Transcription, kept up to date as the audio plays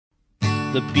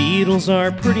The Beatles are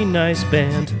a pretty nice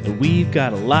band, and we've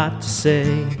got a lot to say.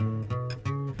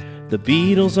 The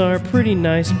Beatles are a pretty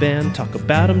nice band, talk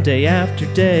about them day after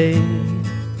day.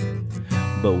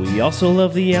 But we also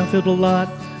love the outfield a lot,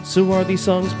 so are these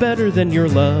songs better than your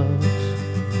love?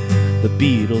 The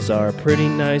Beatles are a pretty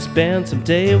nice band,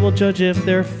 someday we'll judge if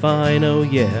they're fine, oh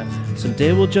yeah,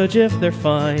 someday we'll judge if they're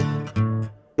fine.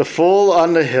 The Fool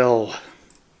on the Hill.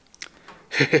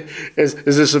 Is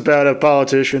this about a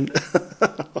politician?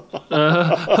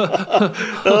 Oh!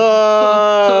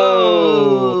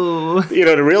 You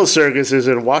know, the real circus is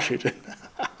in Washington.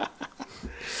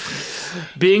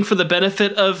 Being for the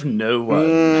benefit of no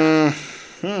one.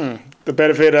 The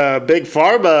benefit of Big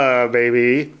Pharma,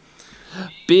 baby.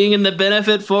 Being in the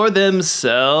benefit for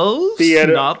themselves,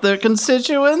 not their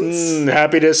constituents.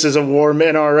 Happiness is a warm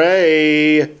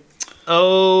NRA.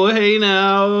 Oh, hey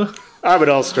now. I'm an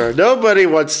all-star. Nobody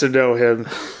wants to know him.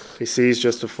 He sees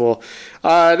just a fool.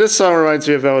 This song reminds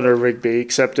me of Eleanor Rigby,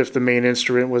 except if the main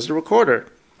instrument was the recorder.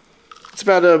 It's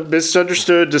about a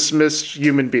misunderstood, dismissed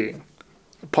human being.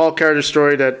 A Paul Carter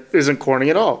story that isn't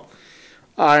corny at all.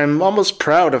 I'm almost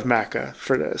proud of Macca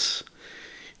for this.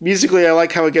 Musically, I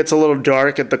like how it gets a little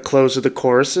dark at the close of the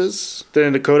choruses.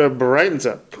 Then Dakota brightens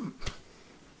up.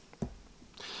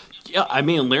 Yeah, I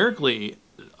mean, lyrically,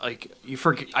 like you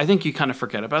forget. I think you kind of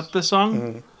forget about this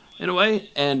song in a way,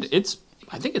 and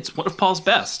I think it's one of Paul's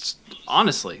best.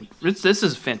 Honestly, this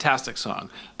is a fantastic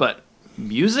song, but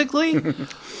musically,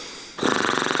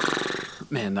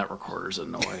 man, that recorder's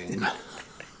annoying.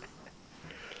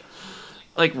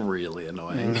 Like really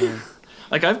annoying.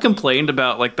 Like I've complained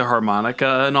about like the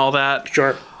harmonica and all that.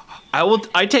 Sure.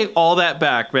 I take all that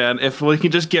back, man. If we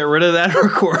can just get rid of that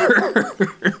recorder.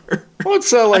 Well,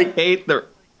 it's like I hate the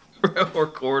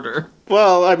recorder.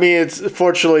 Well, I mean,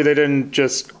 fortunately they didn't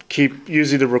just keep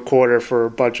using the recorder for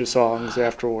a bunch of songs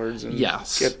afterwards. And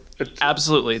yes,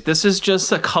 absolutely. This is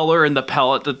just a color in the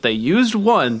palette that they used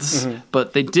once,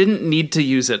 but they didn't need to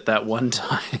use it that one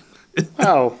time.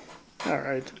 Oh, all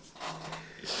right.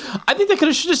 I think they could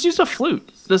have just used a flute,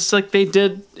 just like they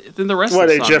did in the rest of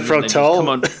the song. What, Jeff Rotel?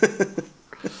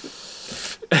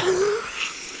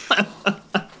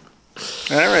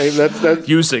 All right, that's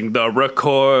using the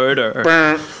recorder.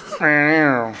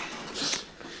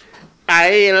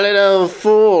 I little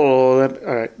fool. All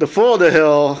right, The Fool on the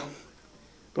Hill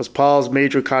was Paul's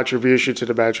major contribution to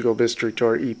the Magical Mystery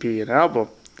Tour EP and album.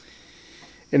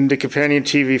 In the companion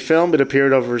TV film, it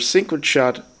appeared over a sequence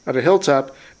shot at a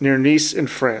hilltop near Nice in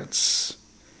France,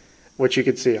 which you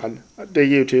can see on the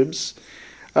YouTubes.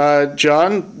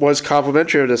 John was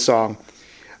complimentary of the song.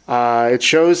 It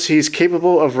shows he's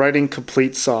capable of writing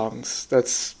complete songs.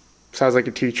 Sounds like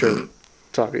a teacher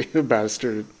talking about a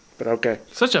student, but okay.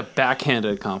 Such a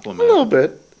backhanded compliment. A little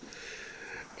bit.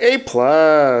 A+.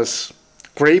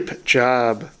 Great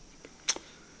job.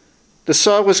 The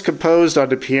song was composed on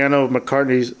the piano of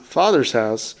McCartney's father's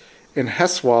house in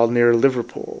Heswall near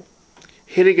Liverpool,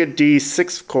 hitting a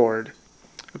D6 chord,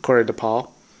 according to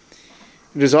Paul.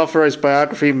 In his authorized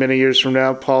biography many years from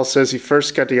now, Paul says he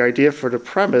first got the idea for the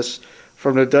premise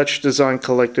from the Dutch design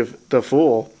collective The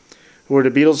Fool, who were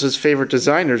the Beatles' favorite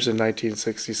designers in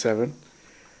 1967,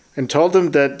 and told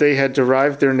them that they had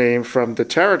derived their name from the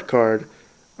tarot card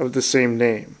of the same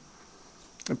name.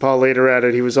 And Paul later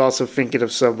added he was also thinking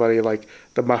of somebody like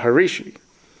the Maharishi,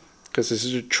 because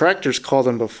his detractors called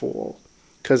him a fool.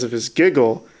 Because of his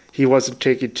giggle, he wasn't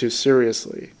taken too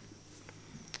seriously.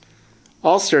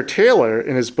 Alistair Taylor,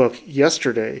 in his book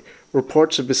Yesterday,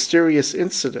 reports a mysterious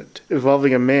incident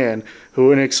involving a man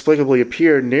who inexplicably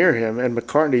appeared near him and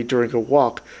McCartney during a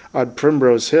walk on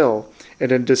Primrose Hill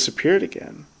and then disappeared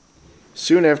again.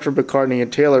 Soon after, McCartney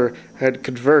and Taylor had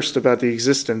conversed about the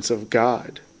existence of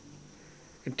God.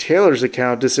 In Taylor's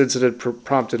account, this incident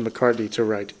prompted McCartney to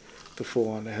write The Fool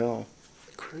on the Hill.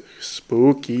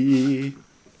 Spooky.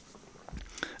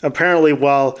 Apparently,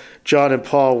 while John and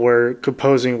Paul were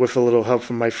composing with a little help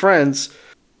from my friends,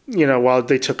 while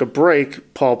they took a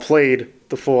break, Paul played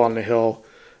The Fool on the Hill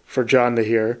for John to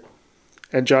hear.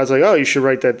 And John's like, oh, you should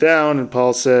write that down. And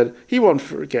Paul said, he won't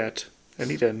forget. And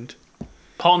he didn't.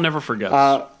 Paul never forgets.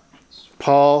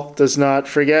 Paul does not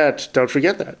forget. Don't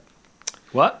forget that.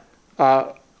 What?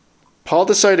 Paul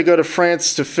decided to go to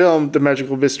France to film the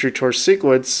Magical Mystery Tour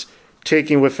sequence,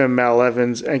 taking with him Mal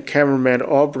Evans and cameraman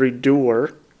Aubrey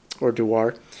Dewar.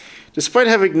 Despite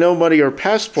having no money or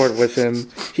passport with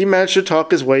him, he managed to talk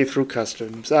his way through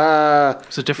customs.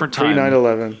 It's a different time.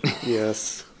 Pre-9/11,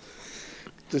 yes.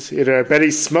 I bet he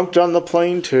smoked on the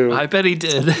plane, too. I bet he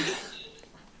did.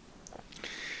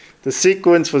 The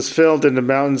sequence was filmed in the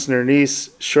mountains near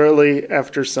Nice shortly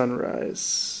after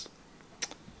sunrise.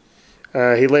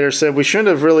 He later said, "We shouldn't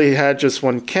have really had just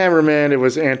one cameraman. It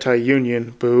was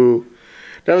anti-union. Boo.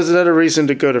 That was another reason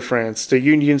to go to France. The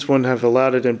unions wouldn't have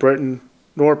allowed it in Britain,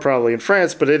 nor probably in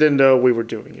France, but they didn't know we were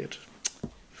doing it."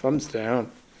 Thumbs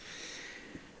down.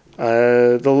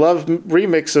 The Love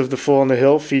remix of The Fool on the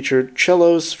Hill featured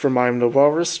cellos from I'm the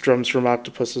Walrus, drums from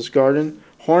Octopus's Garden,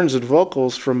 horns and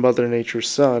vocals from Mother Nature's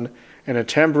Son, and a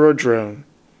tamburo drone.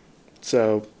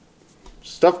 So,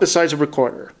 stuff besides a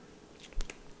recorder.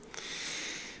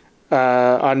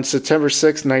 On September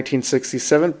 6,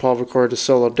 1967, Paul recorded a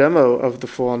solo demo of The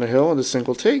Fool on the Hill in a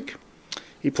single take.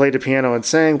 He played the piano and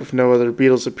sang, with no other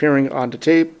Beatles appearing on the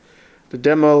tape. The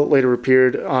demo later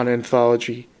appeared on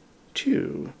Anthology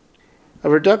 2. A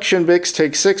reduction mix,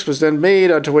 Take 6, was then made,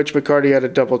 onto which McCartney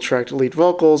added double-tracked lead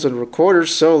vocals and recorder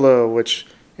solo, which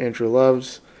Andrew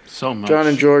loves. So much. John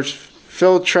and George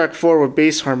filled track 4 with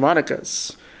bass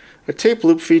harmonicas. A tape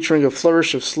loop featuring a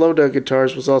flourish of slow-down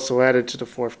guitars was also added to the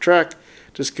 4th track.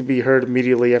 This could be heard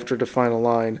immediately after the final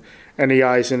line, and the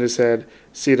eyes in his head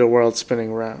see the world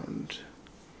spinning round.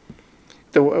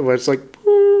 It's like,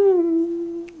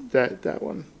 that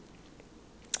one.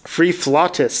 Free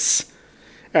Flautists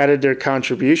added their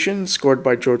contribution, scored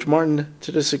by George Martin,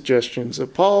 to the suggestions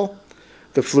of Paul.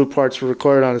 The flute parts were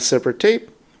recorded on a separate tape.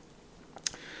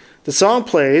 The song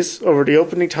plays over the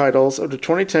opening titles of the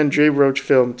 2010 Jay Roach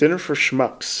film Dinner for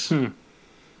Schmucks,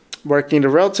 marking a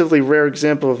relatively rare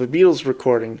example of a Beatles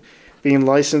recording being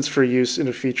licensed for use in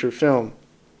a feature film.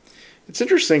 It's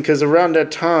interesting because around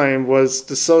that time was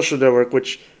The Social Network,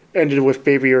 which ended with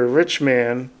Baby You're a Rich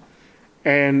Man,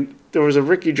 and there was a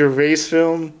Ricky Gervais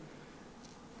film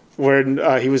where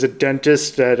he was a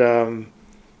dentist that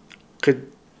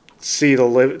could see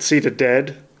the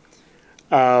dead.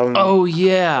 Oh,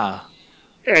 yeah.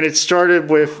 And it started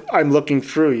with "I'm Looking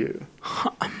Through You."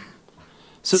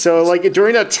 So like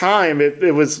during that time,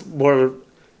 it was more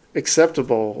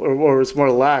acceptable, or it was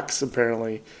more lax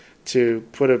apparently, to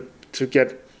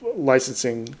get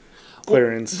licensing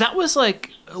clearance. Well, that was like,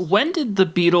 when did the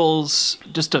Beatles,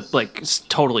 just to like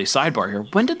totally sidebar here,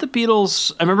 when did the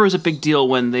Beatles, I remember it was a big deal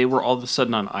when they were all of a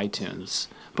sudden on iTunes,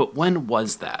 but when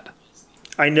was that?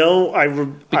 I know,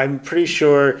 I'm pretty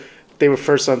sure they were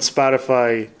first on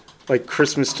Spotify like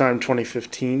Christmas time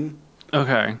 2015.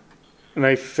 Okay. And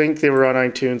I think they were on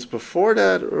iTunes before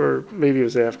that, or maybe it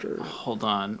was after. Hold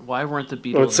on. Why weren't the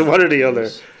Beatles? So one or the other.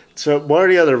 So one or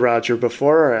the other, Roger,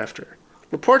 before or after?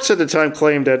 Reports at the time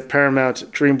claimed that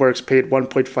Paramount DreamWorks paid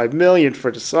 $1.5 million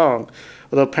for the song,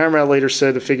 although Paramount later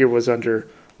said the figure was under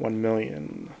 $1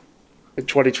 million. In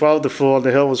 2012, The Fool on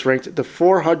the Hill was ranked the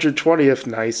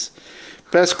 420th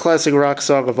best classic rock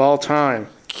song of all time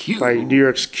by New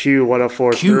York's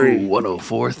Q1043.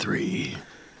 Q1043.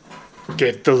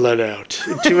 Get the lead out.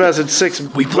 In 2006,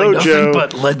 we play Mojo, nothing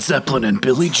but Led Zeppelin and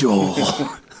Billy Joel.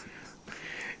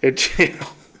 In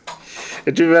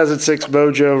 2006,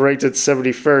 Mojo ranked it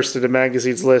 71st in the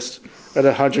magazine's list of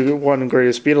the 101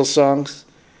 greatest Beatles songs.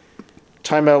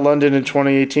 Time Out London in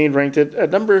 2018 ranked it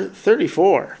at number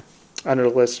 34 on the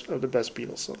list of the best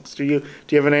Beatles songs. Do you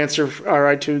have an answer for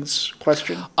our iTunes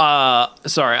question?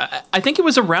 Sorry, I think it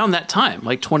was around that time,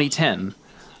 like 2010.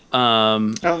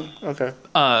 Okay.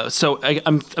 So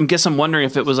I'm wondering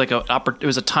if it was like it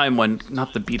was a time when,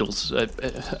 not the Beatles,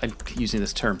 I'm using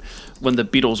this term, when the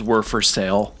Beatles were for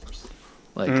sale,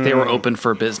 like they were open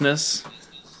for business.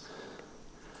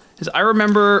 'Cause I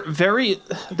remember there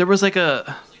was like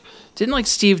didn't like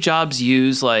Steve Jobs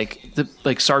use like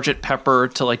Sgt. Pepper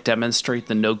to like demonstrate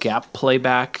the no gap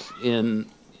playback in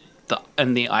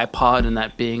the iPod, and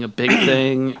that being a big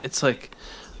thing? It's like,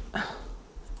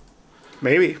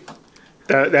 maybe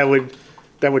that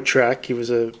would track. He was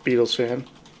a Beatles fan.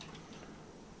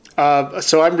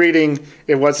 So I'm reading,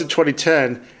 it was in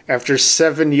 2010 after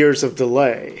 7 years of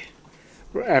delay,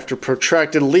 after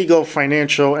protracted legal,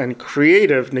 financial, and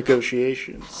creative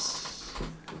negotiations.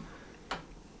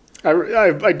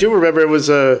 I do remember it was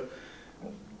the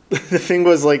thing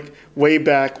was like way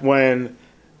back when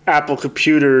Apple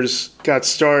computers got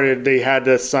started, they had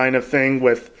to sign a thing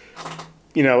with,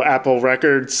 Apple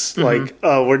Records, like,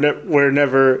 we're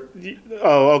never,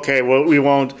 okay, well, we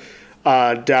won't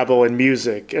dabble in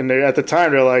music. And at the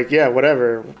time, they're like, yeah,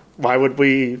 whatever. Why would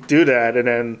we do that? And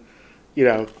then,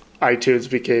 iTunes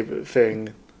became a thing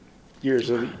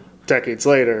decades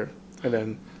later, and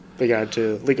then they got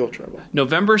into legal trouble.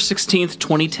 November 16th,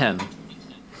 2010.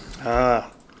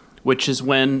 Which is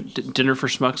when Dinner for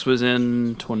Schmucks was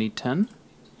in 2010?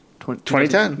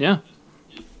 2010? Yeah.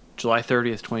 July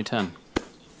 30th, 2010.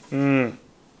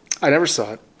 I never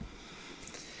saw it.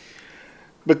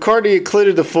 McCartney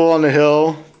included The Fool on the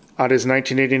Hill on his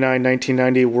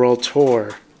 1989-1990 World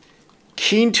Tour.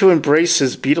 Keen to embrace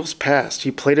his Beatles past, he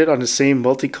played it on the same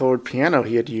multicolored piano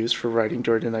he had used for writing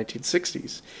during the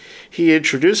 1960s. He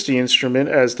introduced the instrument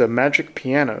as the Magic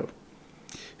Piano.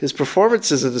 His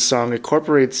performances of the song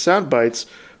incorporated sound bites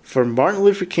from Martin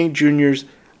Luther King Jr.'s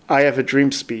I Have a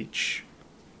Dream speech.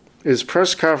 In his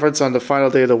press conference on the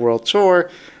final day of the world tour,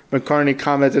 McCartney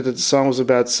commented that the song was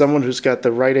about someone who's got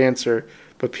the right answer,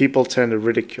 but people tend to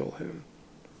ridicule him.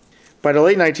 By the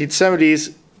late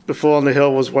 1970s, The Fool on the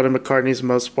Hill was one of McCartney's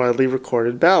most widely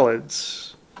recorded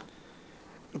ballads.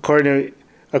 According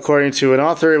to an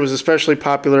author, it was especially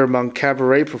popular among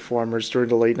cabaret performers during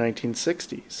the late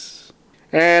 1960s.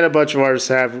 And a bunch of artists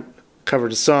have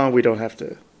covered the song. We don't have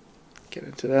to get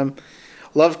into them.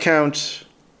 Love Count,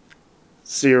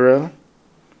 0.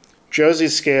 Josie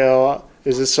Scale,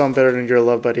 is this song better than Your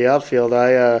Love by the Outfield?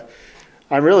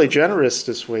 I'm really generous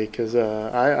this week because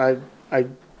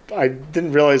I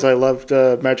didn't realize I loved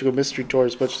Magical Mystery Tour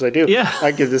as much as I do. Yeah.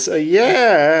 I give this a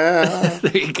yeah.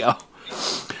 There you go.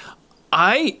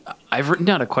 I've written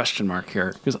down a question mark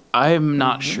here because I'm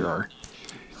not sure.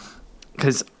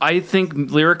 Because I think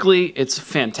lyrically it's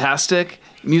fantastic.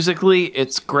 Musically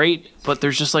it's great, but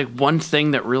there's just like one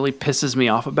thing that really pisses me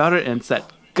off about it, and it's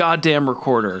that goddamn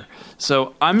recorder.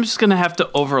 So I'm just going to have to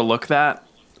overlook that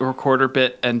recorder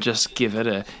bit and just give it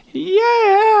a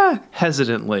yeah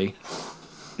hesitantly.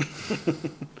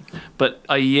 But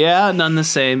a yeah, none the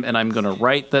same, and I'm going to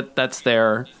write that that's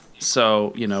there.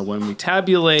 So, when we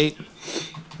tabulate,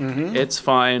 it's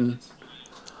fine.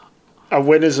 A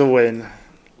win is a win.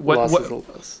 Loss is a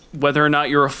loss. Whether or not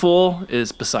you're a fool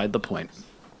is beside the point.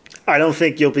 I don't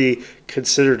think you'll be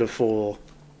considered a fool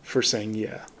for saying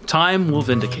yeah. Time will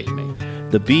vindicate me.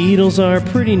 The Beatles are a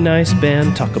pretty nice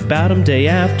band, talk about them day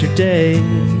after day.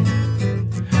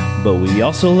 But we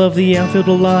also love the Outfield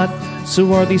a lot,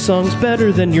 so are these songs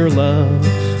better than your love?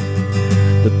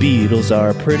 The Beatles are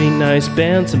a pretty nice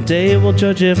band, someday we'll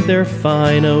judge if they're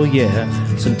fine, oh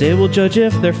yeah, someday we'll judge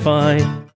if they're fine.